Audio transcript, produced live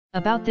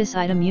About this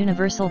item: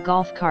 universal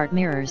golf cart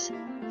mirrors,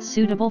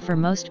 suitable for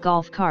most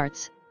golf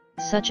carts,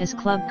 such as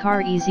club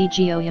car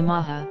EZGO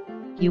Yamaha.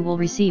 You will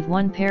receive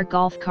one pair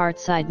golf cart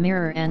side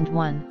mirror and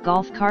one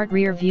golf cart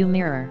rear view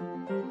mirror.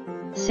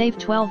 Save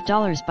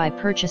 $12 by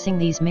purchasing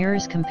these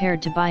mirrors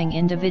compared to buying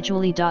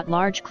individually.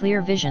 Large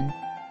clear vision,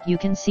 you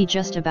can see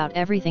just about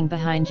everything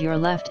behind your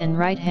left and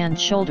right hand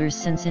shoulders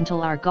since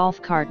until our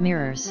golf cart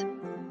mirrors.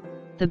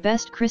 The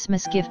best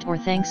Christmas gift or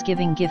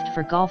Thanksgiving gift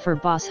for golfer,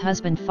 boss,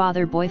 husband,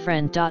 father,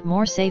 boyfriend.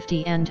 More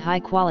safety and high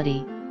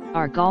quality.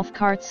 Our golf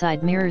cart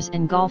side mirrors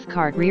and golf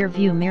cart rear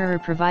view mirror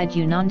provide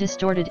you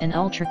non-distorted and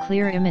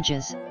ultra-clear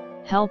images,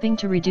 helping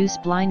to reduce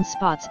blind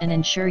spots and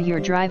ensure your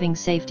driving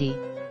safety.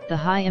 The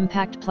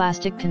high-impact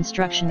plastic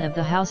construction of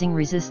the housing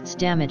resists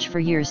damage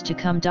for years to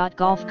come.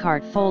 Golf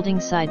cart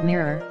folding side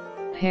mirror,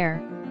 pair,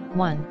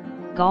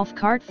 1. Golf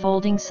cart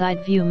folding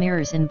side view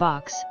mirrors in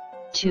box,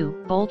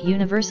 2. Bolt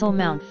universal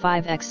mount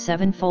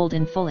 5x7 fold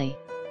in fully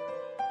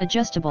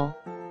adjustable,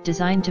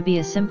 designed to be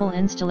a simple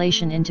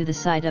installation into the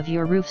side of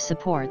your roof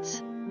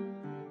supports.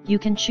 You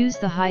can choose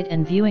the height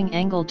and viewing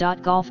angle.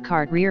 Golf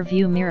cart rear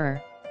view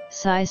mirror,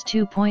 size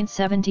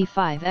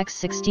 2.75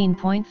 x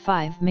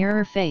 16.5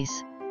 mirror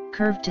face,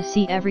 curved to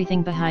see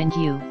everything behind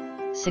you,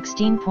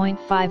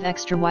 16.5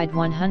 extra wide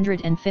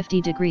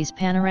 150 degrees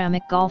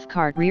panoramic golf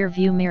cart rear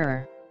view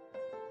mirror.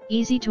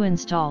 Easy to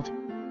install,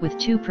 with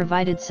 2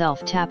 provided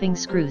self-tapping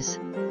screws.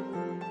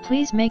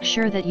 Please make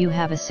sure that you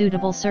have a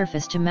suitable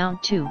surface to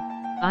mount to,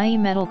 i.e.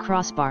 metal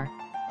crossbar.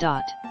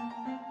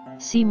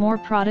 See more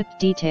product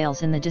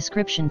details in the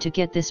description to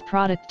get this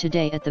product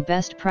today at the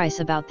best price.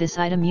 About this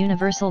item: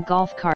 universal golf cart